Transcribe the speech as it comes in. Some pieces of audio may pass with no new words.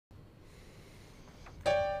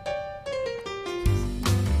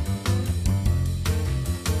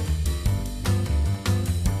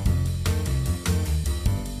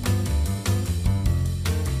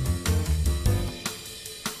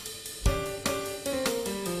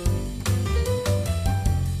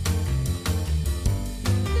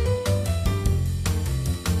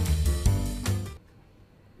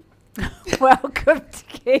Welcome to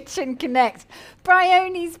Kitchen Connect.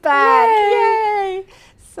 Bryony's back. Yay!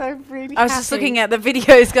 So really I was just looking at the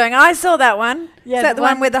videos going, I saw that one. Yeah, is that the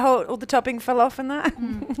one where all the topping fell off and that?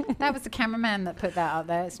 That was the cameraman that put that up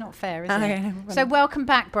there. It's not fair, is Okay, it? never So mind. welcome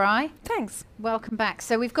back, Bri. Thanks. Welcome back.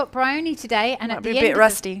 So we've got Bryony today, and Might at be the a end bit of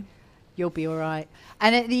rusty. you'll be all right.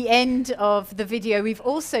 And at the end of the video, we've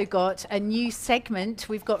also got a new segment.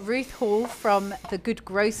 We've got Ruth Hall from The Good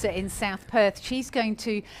Grocer in South Perth. She's going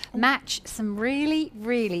to match some really,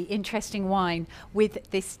 really interesting wine with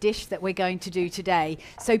this dish that we're going to do today.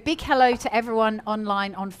 So big hello to everyone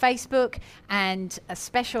online on Facebook, and a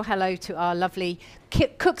special hello to our lovely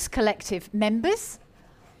Cooks Collective members.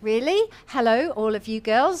 Really? Hello, all of you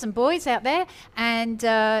girls and boys out there. And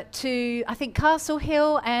to, I think, Castle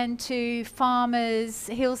Hill, and to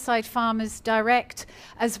Hillside Farmers Direct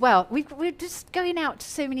as well. We're just going out to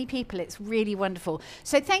so many people. It's really wonderful.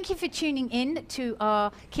 So thank you for tuning in to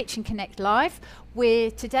our Kitchen Connect Live.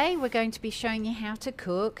 Today we're going to be showing you how to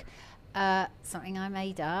cook something I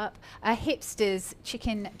made up, a Hipsters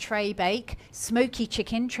chicken tray bake, smoky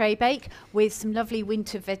chicken tray bake with some lovely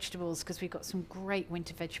winter vegetables, because we've got some great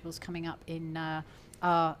winter vegetables coming up in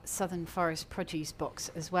our Southern Forest produce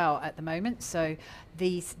box as well at the moment. So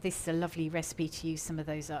this is a lovely recipe to use some of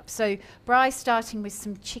those up. So Bry's starting with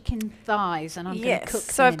some chicken thighs, and I'm going to cook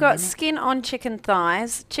them. So I've got skin on chicken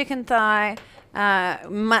thighs. Chicken thigh,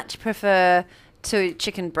 much prefer to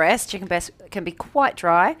chicken breast. Chicken breast can be quite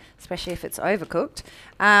dry, especially if it's overcooked.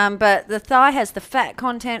 But the thigh has the fat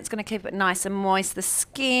content. It's going to keep it nice and moist. The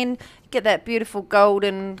skin, get that beautiful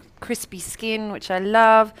golden crispy skin, which I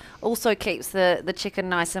love. Also keeps the chicken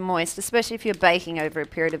nice and moist, especially if you're baking over a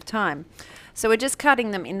period of time. So we're just cutting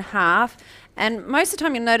them in half. And most of the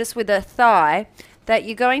time you'll notice with a thigh that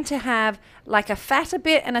you're going to have like a fatter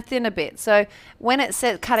bit and a thinner bit. So when it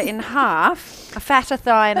says cut it in half, a fatter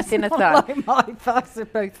thigh and a thinner thigh. Like my thighs are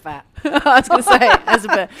both fat. I was going to say, as a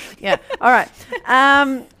bit, yeah. All right.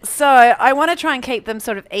 So I want to try and keep them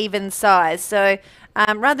sort of even size. So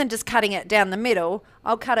rather than just cutting it down the middle,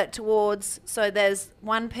 I'll cut it towards, so there's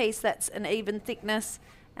one piece that's an even thickness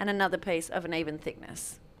and another piece of an even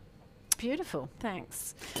thickness. Beautiful.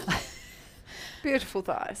 Thanks. Beautiful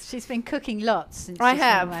thighs. She's been cooking lots since I she's been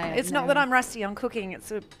have. away at It's the not that moment. I'm rusty on cooking.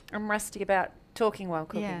 I'm rusty about talking while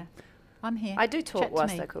cooking. Yeah, I'm here. I do talk Chat to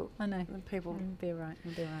whilst me. I cook. I know. And people. We'll be all right.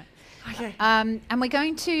 We'll be all right. Okay. And we're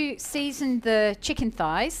going to season the chicken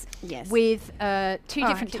thighs Yes. with two I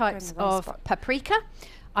different keep going types the wrong of spot. paprika.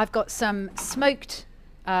 I've got some smoked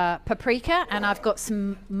paprika, and I've got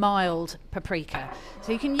some mild paprika.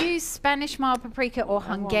 So you can use Spanish mild paprika or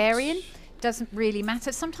Hungarian. Doesn't really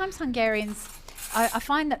matter. Sometimes Hungarians, I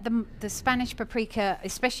find that the Spanish paprika,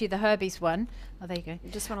 especially the Herbies one, oh, there you go.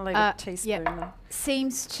 You just want to leave a teaspoon. Yeah,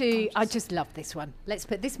 seems to, I just love this one. This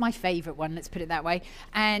is my favourite one, let's put it that way.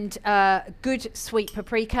 And good sweet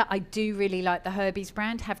paprika. I do really like the Herbies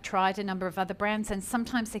brand. Have tried a number of other brands, and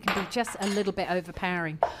sometimes they can be just a little bit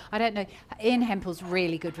overpowering. I don't know. Ian Hempel's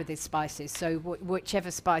really good with his spices, so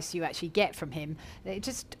whichever spice you actually get from him, it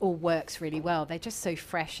just all works really well. They're just so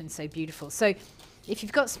fresh and so beautiful. So if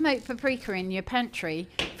you've got smoked paprika in your pantry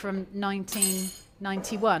from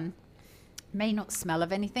 1991, may not smell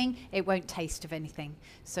of anything, it won't taste of anything.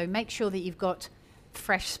 So make sure that you've got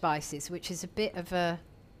fresh spices, which is a bit of a,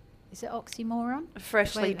 is it oxymoron?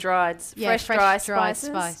 Freshly dried. Yeah, fresh dried spices.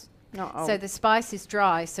 spice. Not old. So the spice is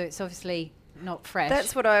dry, so it's obviously not fresh.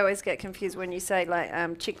 That's what I always get confused when you say like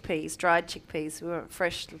chickpeas, dried chickpeas. We want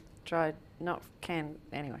fresh, dried, not canned.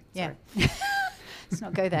 Anyway, yeah. sorry. Let's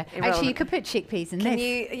not go there. Actually, you Irrelevant. could put chickpeas in Can this.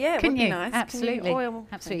 you? Yeah, it Can would you? be nice. Absolutely. Can you oil?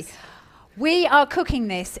 Absolutely. Thanks. We are cooking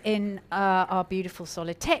this in our beautiful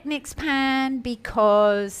solid Technics pan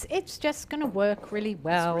because it's just going to work really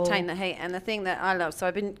well. Just retain the heat. And the thing that I love, so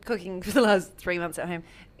I've been cooking for the last 3 months at home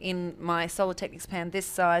in my Solid Technics pan, this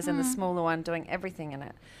size and the smaller one, doing everything in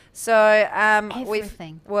it. So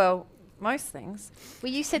Everything. most things.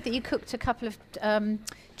 Well, you said that you cooked a couple of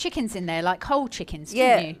chickens in there, like whole chickens,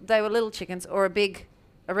 Yeah, didn't you? they were little chickens or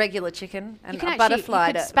a regular chicken, and You can I actually,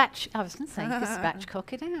 butterflied you could it. I was going to say, you could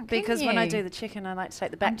spatchcock it out, Because couldn't when I you? do the chicken, I like to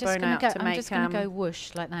take the I'm just backbone gonna out go, to I'm make. just going to go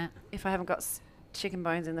whoosh like that. If I haven't got chicken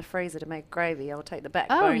bones in the freezer to make gravy, I'll take the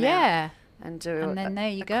backbone out yeah. and do. And then there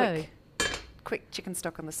you go. Quick chicken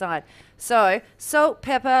stock on the side. So salt,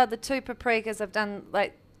 pepper, the two paprikas. I've done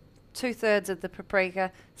like 2/3 of the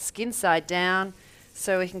paprika, skin side down,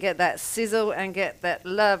 so we can get that sizzle and get that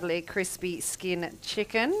lovely crispy skin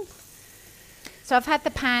chicken. So I've had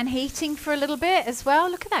the pan heating for a little bit as well.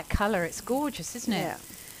 Look at that colour. It's gorgeous, isn't it? Yeah.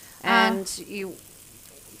 And you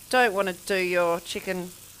don't want to do your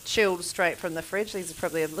chicken chilled straight from the fridge. These are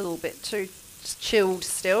probably a little bit too chilled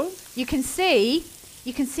still. You can see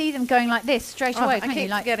them going like this straight away, I can't keep you?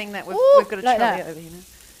 Like, forgetting that we've got a like trolley that. over here now.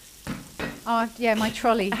 Oh, yeah, my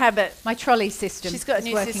trolley. Habit. My trolley system. She's got a is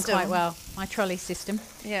new working system. quite well. My trolley system.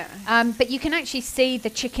 Yeah. But you can actually see the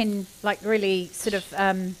chicken like really sort of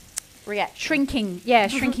shrinking. Yeah,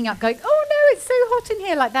 shrinking up, going, oh no, it's so hot in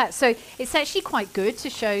here, like that. So it's actually quite good to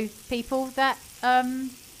show people that that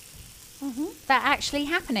actually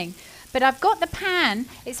happening. But I've got the pan,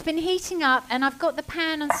 it's been heating up, and I've got the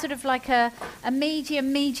pan on sort of like a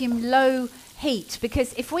medium low heat,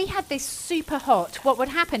 because if we had this super hot, what would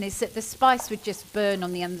happen is that the spice would just burn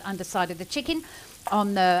on the underside of the chicken,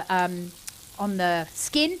 on the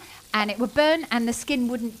skin, and it would burn, and the skin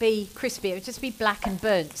wouldn't be crispy, it would just be black and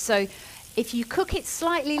burnt. So if you cook it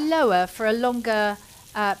slightly lower for a longer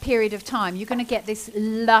period of time, you're going to get this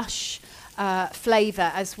lush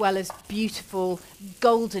flavour as well as beautiful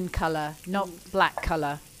golden colour, not black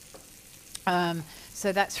colour.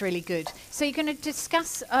 So that's really good. So you're going to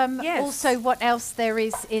discuss also what else there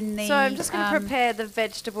is in the... So I'm just going to prepare the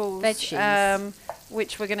vegetables,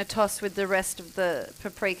 which we're going to toss with the rest of the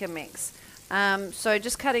paprika mix. So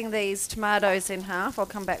just cutting these tomatoes in half. I'll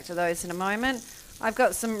come back to those in a moment. I've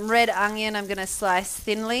got some red onion I'm going to slice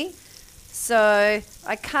thinly. So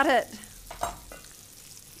I cut it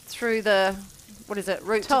through the, what is it,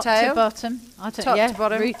 root top to tail? To bottom. I don't, top to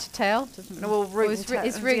bottom. Root to tail. Well, root and tail.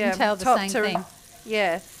 Is root and tail the same thing?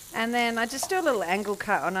 Yeah. And then I just do a little angle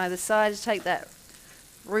cut on either side to take that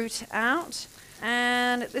root out.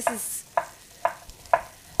 And this is...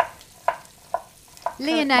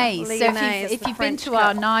 Lyonnaise. So if you've been to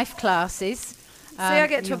our knife classes... See, I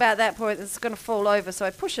get to about that point, it's going to fall over, so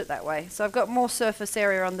I push it that way. So I've got more surface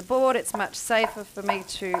area on the board. It's much safer for me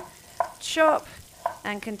to chop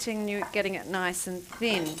and continue getting it nice and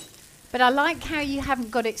thin. But I like how you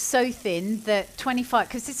haven't got it so thin that 25,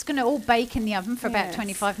 because it's going to all bake in the oven for about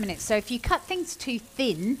 25 minutes. So if you cut things too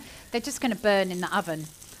thin, they're just going to burn in the oven.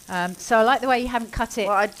 So I like the way you haven't cut it.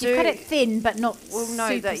 Well, you cut it thin, but not We'll know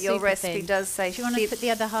super, that your super recipe thin. does say... Do you want to put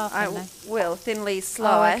the other half in there? Will, thinly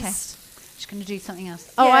sliced. Oh, okay. Just going to do something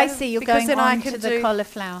else. Oh, I see. You're going on to the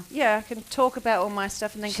cauliflower. Yeah, I can talk about all my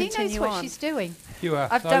stuff and then continue on. She knows what she's doing. You are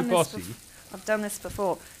I've so done bossy. I've done this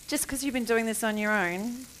before. Just because you've been doing this on your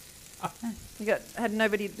own, you had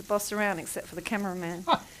nobody to boss around except for the cameraman.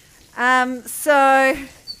 So,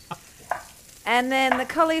 and then the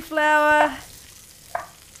cauliflower,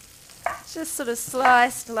 just sort of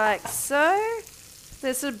sliced like so.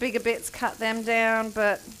 There's sort of bigger bits, cut them down,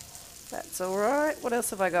 but that's all right. What else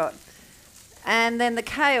have I got? And then the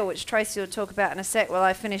kale, which Tracy will talk about in a sec while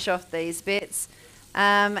I finish off these bits.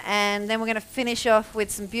 And then we're going to finish off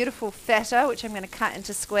with some beautiful feta, which I'm going to cut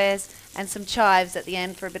into squares, and some chives at the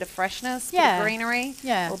end for a bit of freshness, bit of greenery.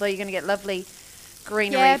 Yeah. Although you're going to get lovely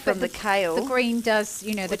greenery from the kale. The green does,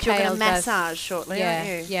 you know, the which kale you're going to does. massage shortly, aren't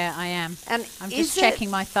you? Yeah, I am. And I'm just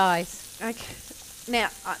checking my thighs. Okay.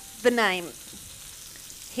 Now, the name.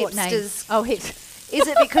 What name? Hipsters. Oh, hipsters. Is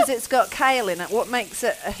it because it's got kale in it? What makes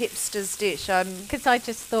it a hipster's dish? Because I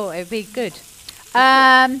just thought it would be good.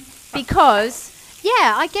 Because,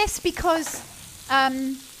 I guess because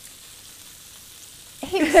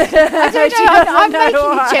hipsters. I don't know. I'm making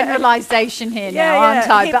a generalisation here now, aren't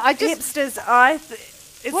I? But I just hipsters.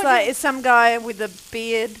 It's some guy with a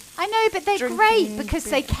beard. I know, but they're great because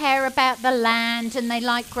they care about the land and they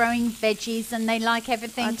like growing veggies and they like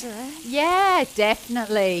everything. Yeah,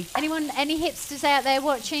 definitely. Any hipsters out there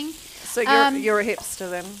watching? So you're a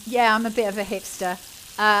hipster then? Yeah, I'm a bit of a hipster.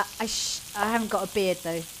 I haven't got a beard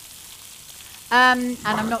though, and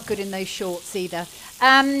I'm not good in those shorts either.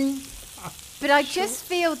 But I just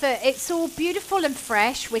feel that it's all beautiful and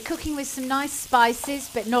fresh. We're cooking with some nice spices,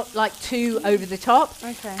 but not like too over the top.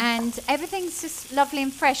 Okay. And everything's just lovely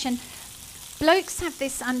and fresh. And blokes have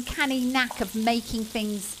this uncanny knack of making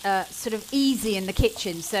things sort of easy in the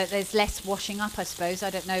kitchen, so there's less washing up, I suppose.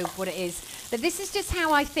 I don't know what it is. But this is just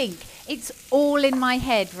how I think. It's all in my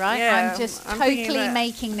head, right? Yeah, I'm just totally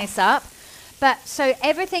making this up. But so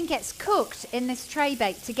everything gets cooked in this tray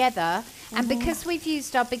bake together. And because we've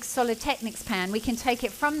used our big solid Technics pan, we can take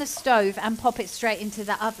it from the stove and pop it straight into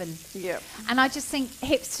the oven. Yeah. And I just think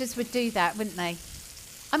hipsters would do that, wouldn't they?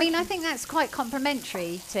 I mean, I think that's quite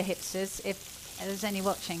complimentary to hipsters, if there's any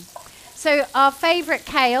watching. So our favourite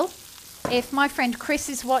kale, if my friend Chris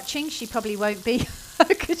is watching, she probably won't be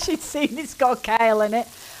because she's seen it's got kale in it.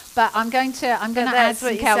 But I'm going to add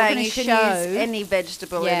some kale. We're going to show any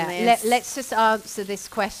vegetable in this. Let's just answer this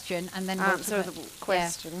question and then answer the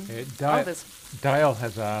question. Dale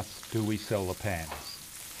has asked, do we sell the pans?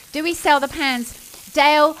 Do we sell the pans?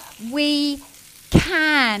 Dale, we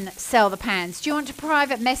can sell the pans. Do you want to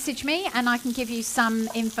private message me and I can give you some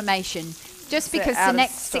information? Just because the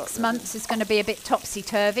next 6 months is going to be a bit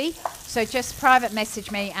topsy-turvy. So just private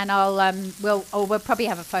message me and I'll, we'll probably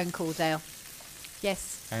have a phone call, Dale.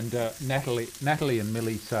 Yes. And Natalie and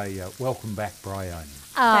Millie say, welcome back, Bryony.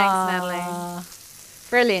 Thanks, Natalie.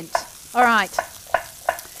 Brilliant. All right.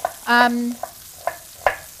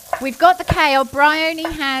 We've got the kale. Bryony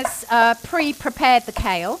has pre-prepared the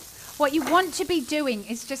kale. What you want to be doing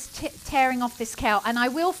is just tearing off this kale. And I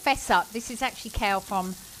will fess up, this is actually kale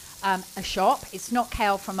from a shop. It's not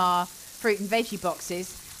kale from our fruit and veggie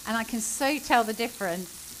boxes. And I can so tell the difference.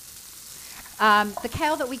 The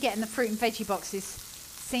kale that we get in the fruit and veggie boxes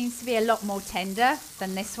seems to be a lot more tender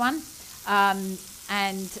than this one.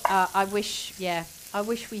 I wish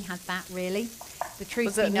we had that, really. The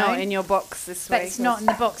truth be known. Was it not in your box this week? But it's not in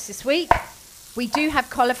the box this week. We do have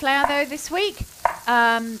cauliflower, though, this week.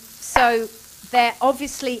 So there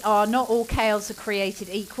obviously are, not all kales are created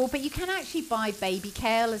equal, but you can actually buy baby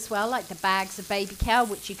kale as well, like the bags of baby kale,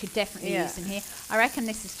 which you could definitely use in here. I reckon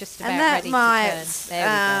this is just about ready to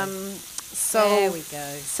turn. There we go.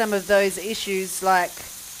 Solve some of those issues, like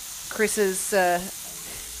Chris's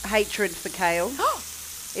hatred for kale.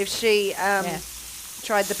 If she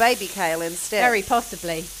tried the baby kale instead. Very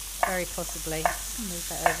possibly. Very possibly. I'll move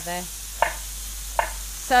that over there.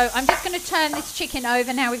 So I'm just going to turn this chicken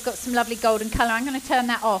over. Now we've got some lovely golden colour. I'm going to turn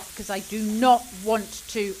that off because I do not want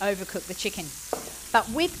to overcook the chicken. But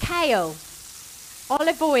with kale,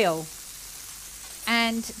 olive oil,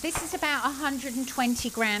 and this is about 120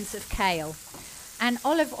 grams of kale, and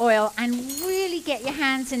olive oil, and really get your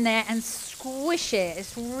hands in there and squish it.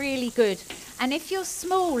 It's really good. And if you're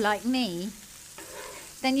small like me,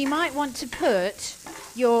 then you might want to put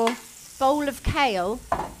your bowl of kale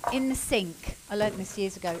in the sink. I learned this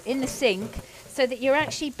years ago. In the sink, so that you're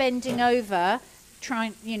actually bending over,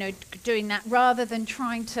 trying, doing that, rather than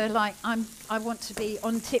trying to I want to be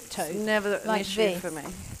on tiptoe. Never an issue for me.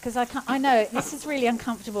 Because I know this is really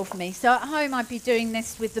uncomfortable for me. So at home, I'd be doing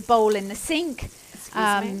this with the bowl in the sink, with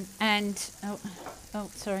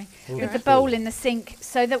the bowl in the sink,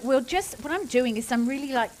 so that what I'm doing is I'm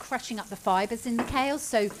really crushing up the fibres in the kale.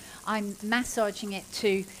 So I'm massaging it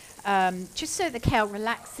to just so the kale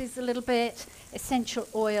relaxes a little bit. Essential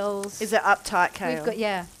oils. Is it uptight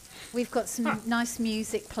kale? We've got some nice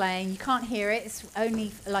music playing. You can't hear it. It's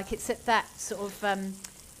only it's at that sort of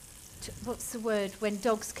what's the word when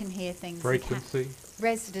dogs can hear things? Frequency.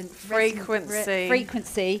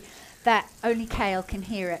 Frequency. That only kale can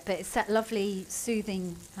hear it, but it's that lovely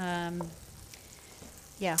soothing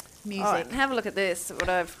music. Oh, have a look at this, what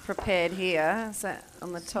I've prepared here. Is that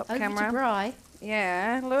on the top camera? To Bry.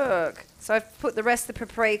 Yeah, look. So I've put the rest of the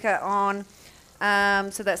paprika on.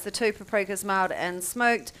 So that's the 2 paprikas, mild and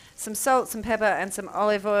smoked. Some salt, some pepper, and some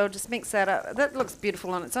olive oil. Just mix that up. That looks beautiful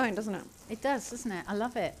on its own, doesn't it? It does, doesn't it? I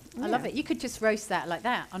love it. Yeah. I love it. You could just roast that like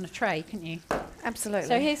that on a tray, couldn't you? Absolutely.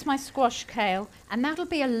 So here's my squash kale, and that'll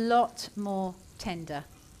be a lot more tender.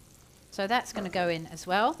 So that's going to go in as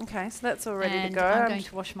well. Okay, so that's all ready to go. I'm going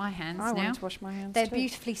to wash my hands now. I want to wash my hands They're too.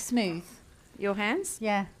 beautifully smooth. Your hands?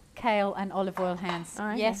 Yeah, kale and olive oil hands.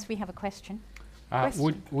 Oh, okay. Yes, we have a question.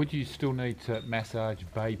 Would you still need to massage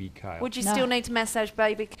baby kale? Would you still need to massage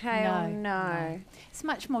baby kale? No. It's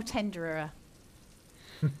much more tenderer.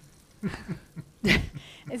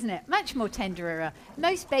 Isn't it? Much more tenderer.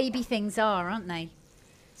 Most baby things are, aren't they?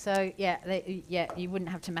 So you wouldn't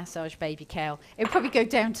have to massage baby kale. It would probably go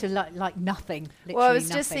down to like nothing. Well, I was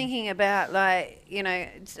just thinking about I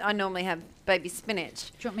normally have baby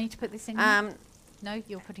spinach. Do you want me to put this in? No,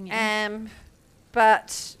 you're putting it in.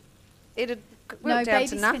 But it'd work down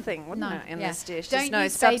to nothing, wouldn't it, in this dish? Don't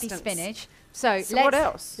There's use no baby substance. spinach. So what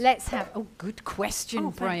else? Let's have. Oh, good question,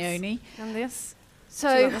 Bryony. And this. So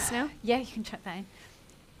do you want this now? Yeah, you can chuck that in.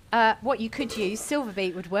 What you could use, silver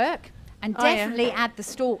beet would work, and definitely add the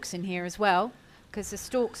stalks in here as well, because the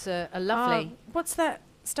stalks are lovely. What's that?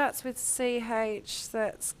 Starts with CH.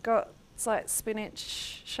 That's got like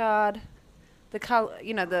spinach chard. The colour,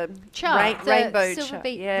 the chard, rainbow silver chard.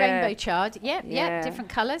 beet, rainbow chard. Yeah, different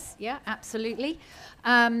colours. Yeah, absolutely.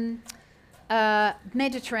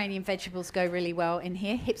 Mediterranean vegetables go really well in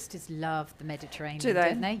here. Hipsters love the Mediterranean, do they?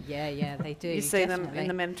 Don't they? Yeah, they do. You see them in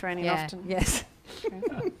the Mediterranean often. Yes.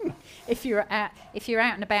 If you're out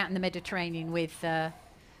and about in the Mediterranean with, what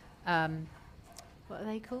are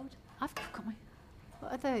they called? I've got my.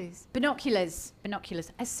 What are those? Binoculars.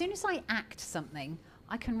 As soon as I act something,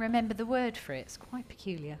 I can remember the word for it. It's quite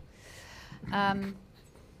peculiar.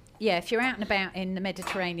 yeah, if you're out and about in the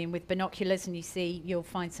Mediterranean with binoculars and you see, you'll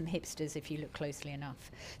find some hipsters if you look closely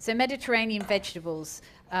enough. So Mediterranean vegetables,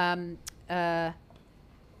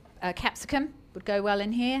 capsicum would go well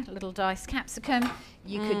in here, a little diced capsicum.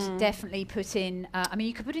 You could definitely put in, I mean,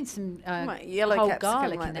 you could put in some yellow whole capsicum,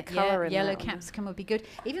 garlic like in the there. colour in Yellow that one. capsicum would be good.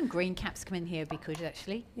 Even green capsicum in here would be good,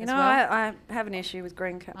 actually. You as know, well. I have an issue with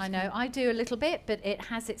green capsicum. I know, I do a little bit, but it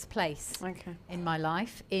has its place Okay. in my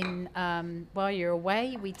life. In while you're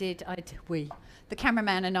away, the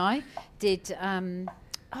cameraman and I did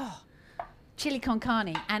chili con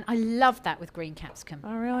carne, and I love that with green capsicum.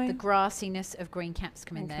 Oh, really? The grassiness of green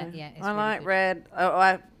capsicum in there, yeah. It's I really like good. red. Oh,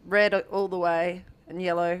 I red all the way and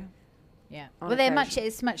yellow. Yeah. on Well, they're occasion.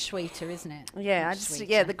 it's much sweeter, isn't it? Yeah, Much the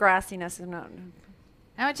sweeter. grassiness is not. And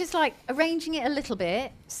I just like arranging it a little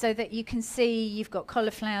bit so that you can see you've got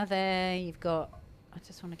cauliflower there. You've got. I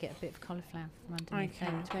just want to get a bit of cauliflower from underneath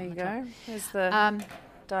Okay, there. there you on the top. go. There's the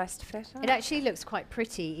diced feta. It actually looks quite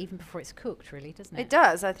pretty even before it's cooked, really, doesn't it? It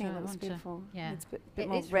does. I think So it I looks want to- beautiful. yeah. It's a bit It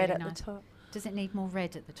more is red really at nice. the top. Does it need more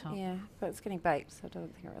red at the top? Yeah, but it's getting baked, so I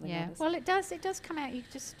don't think it really Yeah, matters. well, it does. It does come out. You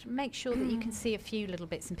just make sure that you can see a few little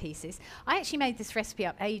bits and pieces. I actually made this recipe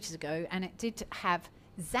up ages ago, and it did have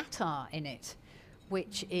za'atar in it,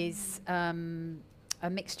 which is a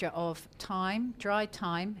mixture of thyme, dried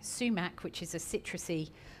thyme, sumac, which is a citrusy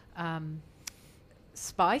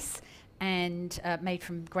spice, and made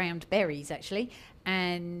from ground berries, actually,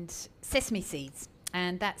 and sesame seeds.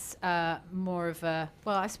 And that's more of a,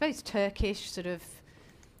 well, I suppose Turkish sort of.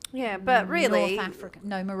 yeah, but really, North African,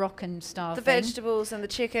 no, Moroccan style the thing. vegetables and the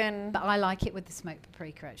chicken, But I like it with the smoked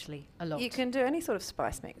paprika actually a lot. you can do any sort of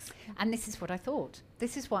spice mix. And this is what I thought.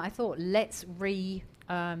 Let's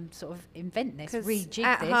sort of invent this, 'Cause rejig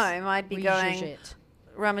at this. home, I'd be rejig going it.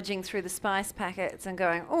 rummaging through the spice packets and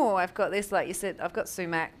going, oh, I've got this, like you said, I've got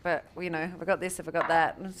sumac, but you know, have I got this, have I got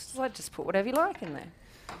that? And it's just like, just put whatever you like in there.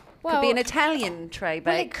 Could be an Italian tray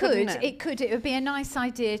Well, bake. it could. couldn't It could. It would be a nice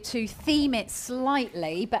idea to theme it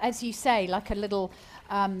slightly, but as you say, like a little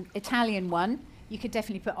Italian one. You could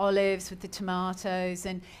definitely put olives with the tomatoes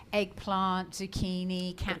and eggplant,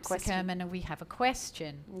 zucchini, Got a question. capsicum, and we have a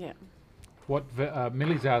question. Yeah.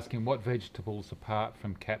 Millie's asking what vegetables apart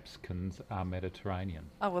from capsicums are Mediterranean.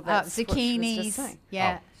 Oh well, that's what she was just Zucchinis, saying.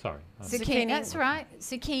 yeah. Oh, sorry. Zucchini. That's right.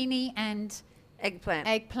 Zucchini and Eggplant.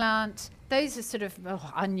 eggplant. Those are sort of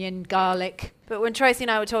onion, garlic. But when Tracy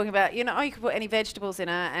and I were talking about, you know, oh, you could put any vegetables in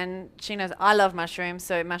it, and she knows I love mushrooms,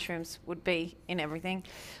 so mushrooms would be in everything.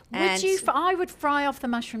 Would you? I would fry off the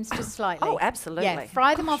mushrooms just slightly. Oh, absolutely. Yeah,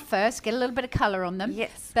 fry them off first. Get a little bit of colour on them.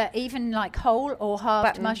 Yes. But even like whole or halved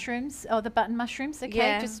Button. mushrooms, or the button mushrooms. Okay,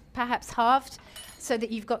 Yeah. just perhaps halved, so that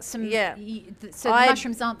you've got some. Yeah. So the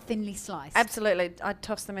mushrooms aren't thinly sliced. Absolutely. I'd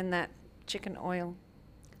toss them in that chicken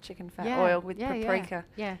fat Yeah, oil with yeah, paprika.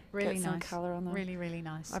 Yeah, really Get nice. some colour on them. Really, really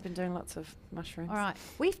nice. I've been doing lots of mushrooms. All right,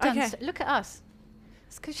 we've done. Okay. Look at us.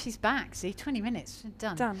 It's because she's back. See, 20 minutes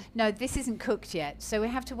done. Done. No, this isn't cooked yet, so we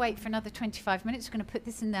have to wait for another 25 minutes. We're going to put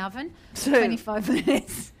this in the oven. So- 25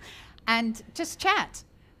 minutes, and just chat.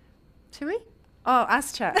 Shall we? Oh,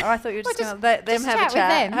 us chat. Oh, I thought you were Well, just going to let them just have a chat with chat,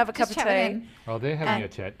 them. have a cup Just of chat with tea. them. Oh, they're having And a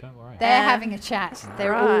chat. Don't worry. They're having a chat.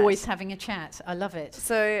 They're Right. always having a chat. I love it.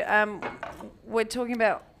 So we're talking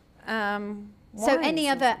about So wines any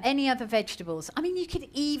and other vegetables? I mean, you could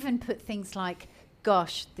even put things like,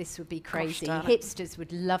 gosh, this would be crazy. darn it. Hipsters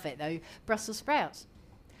would love it though. Brussels sprouts,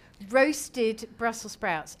 roasted Brussels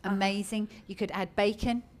sprouts, amazing. You could add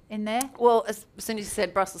bacon in there. Well, as soon as you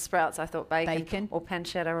said Brussels sprouts, I thought bacon, Bacon. or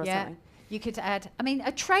pancetta or Yeah, something. you could add. I mean,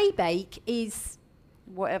 a tray bake is.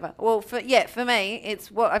 Whatever. Well, for me,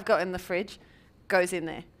 it's what I've got in the fridge goes in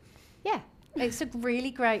there. Yeah, it's a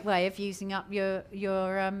really great way of using up your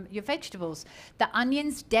vegetables. The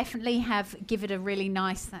onions definitely give it a really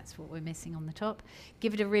nice. That's what we're missing on the top.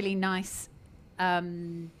 Give it a really nice, a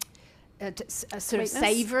sort of Sweetness?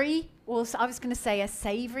 savoury. Also, I was going to say a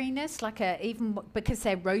savouriness, like because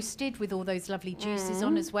they're roasted with all those lovely juices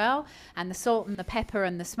on as well, and the salt and the pepper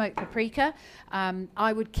and the smoked paprika.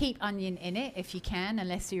 I would keep onion in it if you can,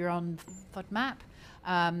 unless you're on FODMAP.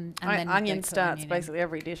 And then Onion don't put starts onion in. basically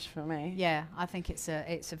every dish for me. Yeah, I think it's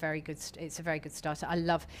a very good starter. I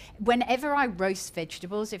love whenever I roast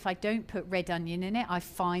vegetables. If I don't put red onion in it, I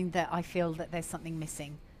find that I feel that there's something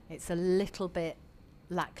missing. It's a little bit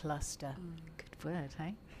lackluster. Good word,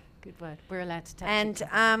 hey? Good word. We're allowed to touch it.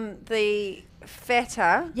 And the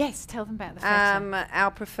feta. Yes, tell them about the feta.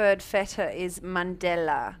 Our preferred feta is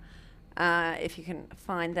Mandela. If you can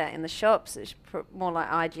find that in the shops, it's more like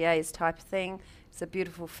IGA's type of thing. It's a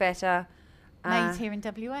beautiful feta. Made here in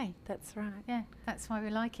WA. That's right. Yeah, that's why we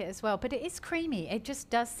like it as well. But it is creamy. It just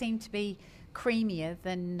does seem to be creamier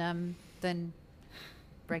than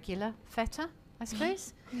regular feta, I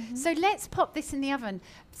suppose. So let's pop this in the oven.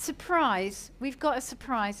 Surprise! We've got a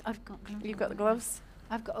surprise. I've got. You've got the gloves.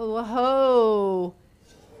 I've got. Oh, ho!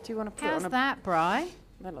 Do you want to put How's it on that, Bri?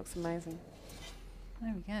 That looks amazing.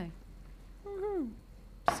 There we go.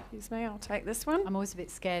 Excuse me, I'll take this one. I'm always a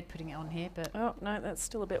bit scared putting it on here, but Oh, no, that's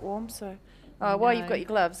still a bit warm, so... Oh, while you've got your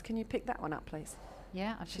gloves, can you pick that one up, please?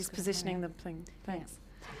 yeah, I've She's just got it positioning there. the thing. Thanks.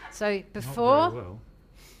 So Not before, very well.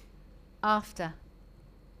 after.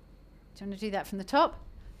 Do you want to do that from the top?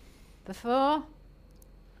 Before,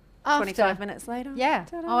 after. 25 minutes later. Yeah.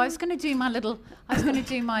 Ta-da. Oh, I was going to do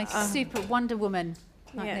my super Wonder Woman.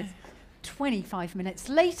 Like Yeah. this. 25 minutes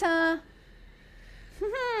later.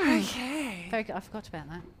 Okay. Very good. I forgot about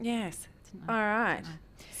that. Yes. Didn't All I? right.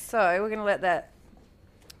 So we're going to let that...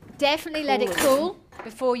 Definitely let it cool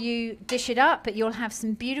before you dish it up, but you'll have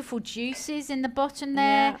some beautiful juices in the bottom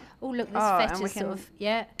there. Yeah. Oh, look, this Oh, and feta's we sort can of,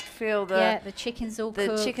 yeah, Feel the chicken's all the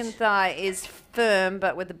cooked. chicken thigh is firm,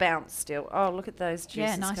 but with the bounce still. Oh, look at those juices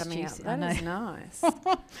Yeah, nice coming juices, out. I That is know. nice.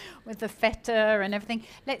 With the feta and everything.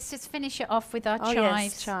 Let's just finish it off with our Oh, chives.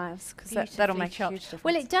 yes, chives, because that'll Beautifully make a chopped. huge difference.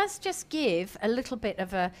 Well, it does just give a little bit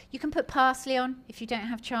of a... You can put parsley on if you don't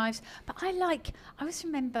have chives. But I always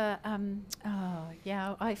remember...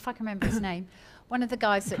 if I can remember his name. One of the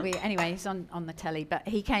guys that anyway, he's on the telly, but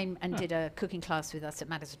he came and did a cooking class with us at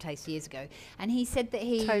Matters of Taste years ago. And he said that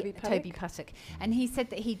Toby Puttock. And he said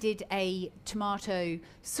that he did a tomato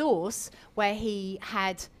sauce where he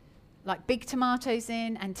had like big tomatoes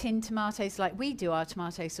in and tin tomatoes like we do our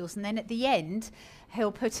tomato sauce. And then at the end,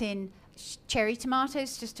 he'll put in cherry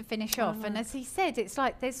tomatoes just to finish off. And as he said, it's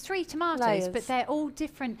like there's 3 tomatoes, Layers. but they're all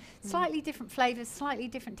different, slightly different flavours, slightly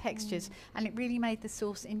different textures. And it really made the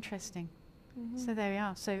sauce interesting. So there we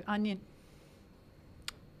are. So onion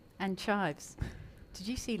and chives. Did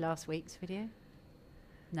you see last week's video?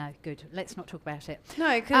 No, good. Let's not talk about it.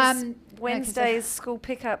 No, because no, 'cause Wednesday's school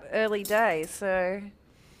pickup early day, so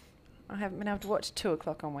I haven't been able to watch 2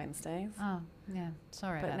 o'clock on Wednesdays. Oh, yeah.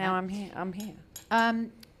 Sorry But about now that. I'm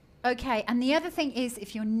here. Okay, and the other thing is,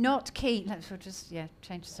 if you're not keen, we'll just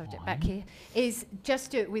change the subject back here. Is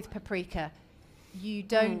just do it with paprika. You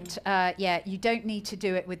don't, you don't need to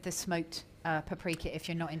do it with the smoked paprika if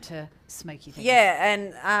you're not into smoky things. Yeah,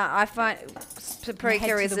 and I find paprika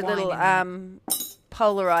to is the a little wine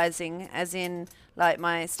polarizing, as in, like,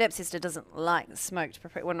 my stepsister doesn't like smoked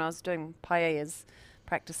paprika. When I was doing paellas,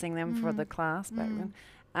 practicing them for the class back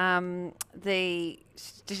then,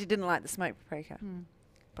 she didn't like the smoked paprika.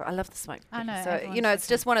 But I love the smoked I paprika. know, So, everyone's it's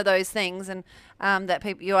just one of those things, and that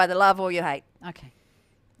people you either love or you hate. Okay.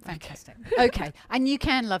 Fantastic. Okay. And you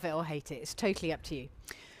can love it or hate it. It's totally up to you.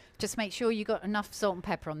 Just make sure you got enough salt and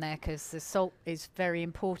pepper on there, because the salt is very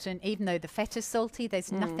important. Even though the feta's salty,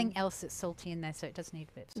 there's nothing else that's salty in there, so it does need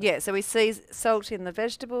a bit of salt. Yeah, so we see salt in the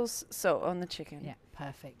vegetables, salt on the chicken. Yeah,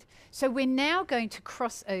 perfect. So we're now going to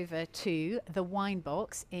cross over to the wine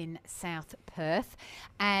box in South Perth,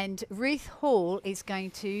 and Ruth Hall is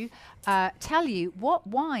going to tell you what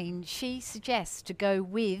wine she suggests to go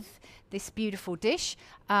with this beautiful dish,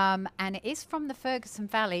 and it is from the Ferguson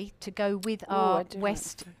Valley to go with our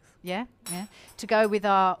to go with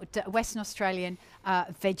our Western Australian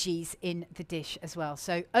veggies in the dish as well.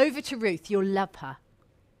 So over to Ruth, you'll love her.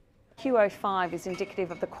 QO5 is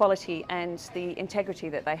indicative of the quality and the integrity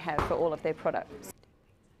that they have for all of their products.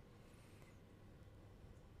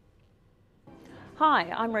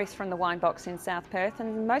 Hi, I'm Ruth from the Wine Box in South Perth,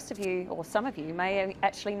 and most of you, or some of you, may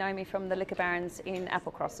actually know me from the Liquor Barons in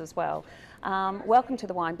Applecross as well. Welcome to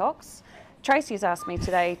the Wine Box. Tracy has asked me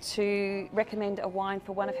today to recommend a wine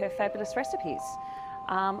for one of her fabulous recipes.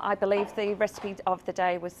 I believe the recipe of the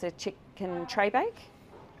day was the chicken tray bake,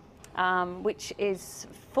 which is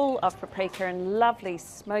full of paprika and lovely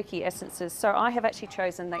smoky essences. So I have actually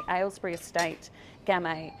chosen the Aylesbury Estate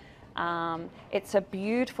Gamay. It's a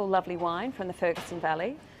beautiful, lovely wine from the Ferguson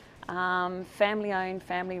Valley. Family owned,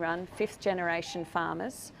 family run, 5th generation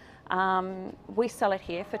farmers. We sell it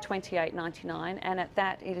here for $28.99, and at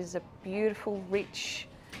that it is a beautiful, rich,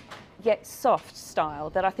 yet soft style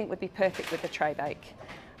that I think would be perfect with the tray bake.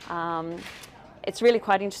 It's really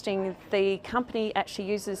quite interesting. The company actually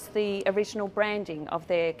uses the original branding of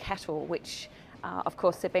their cattle, which of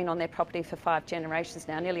course they've been on their property for 5 generations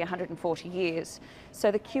now, nearly 140 years.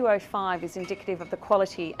 So the QO5 is indicative of the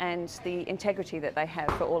quality and the integrity that they have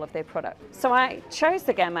for all of their products. So I chose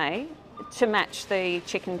the Gamay to match the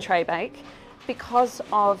chicken tray bake because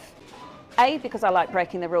I like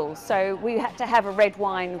breaking the rules. So we had to have a red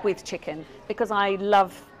wine with chicken because I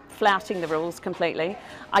love flouting the rules completely.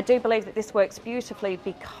 I do believe that this works beautifully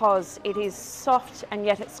because it is soft and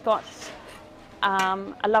yet it's got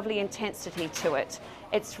a lovely intensity to it.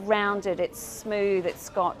 It's rounded, it's smooth, it's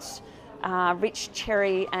got rich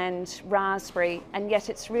cherry and raspberry, and yet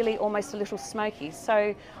it's really almost a little smoky.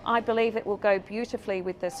 So I believe it will go beautifully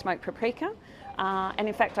with the smoked paprika. And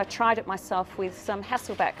in fact, I tried it myself with some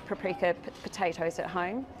Hasselback paprika potatoes at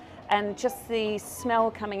home. And just the smell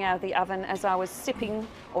coming out of the oven as I was sipping,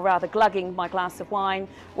 or rather glugging my glass of wine,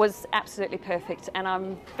 was absolutely perfect. And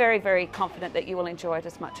I'm very, very confident that you will enjoy it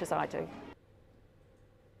as much as I do.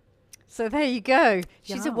 So there you go.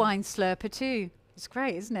 She's a Yum. wine slurper too. It's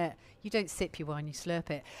great, isn't it? You don't sip your wine, you slurp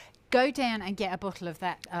it. Go down and get a bottle of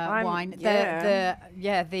that wine. The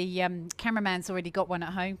cameraman's already got one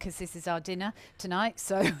at home because this is our dinner tonight.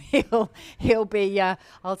 So he'll be.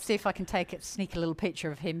 I'll see if I can sneak a little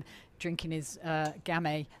picture of him drinking his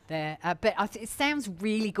gamay there. But it sounds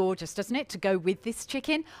really gorgeous, doesn't it, to go with this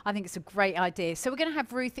chicken? I think it's a great idea. So we're going to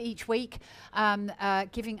have Ruth each week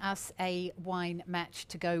giving us a wine match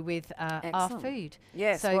to go with our food.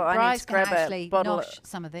 Yes, so well, I need Bryce to can grab a actually bottle nosh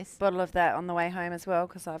some of this. Bottle of that on the way home as well,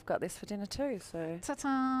 because I've got this for dinner too. So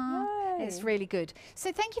Ta-ta! Yay. It's really good.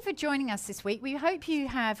 So thank you for joining us this week. We hope you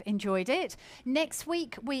have enjoyed it. Next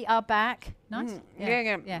week we are back. Nice.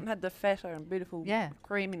 Had the feta and beautiful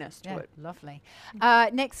creaminess to it. Lovely.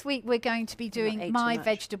 Next week we're going to be doing my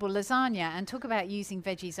vegetable lasagna and talk about using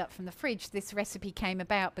veggies up from the fridge. This recipe came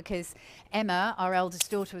about because Emma, our eldest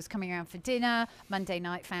daughter, was coming around for dinner, Monday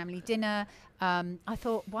night family dinner. I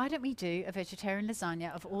thought, why don't we do a vegetarian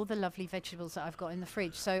lasagna of all the lovely vegetables that I've got in the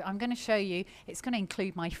fridge? So I'm going to show you. It's going to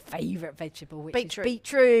include my favourite vegetable, which is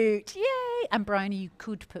beetroot. Yay! And Bryony, you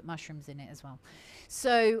could put mushrooms in it as well.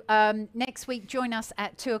 So next week, join us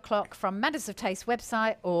at 2 o'clock from Matters of Taste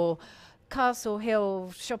website or Castle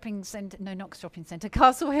Hill Shopping Centre, no, not Shopping Centre,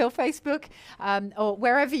 Castle Hill Facebook, or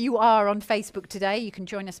wherever you are on Facebook today. You can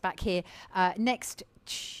join us back here next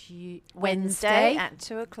Wednesday at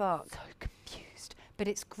 2 o'clock. So confused. But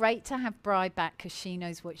it's great to have Bri back because she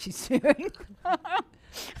knows what she's doing.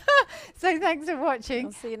 So thanks for watching.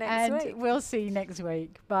 We'll see you next week. We'll see you next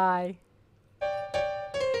week. Bye.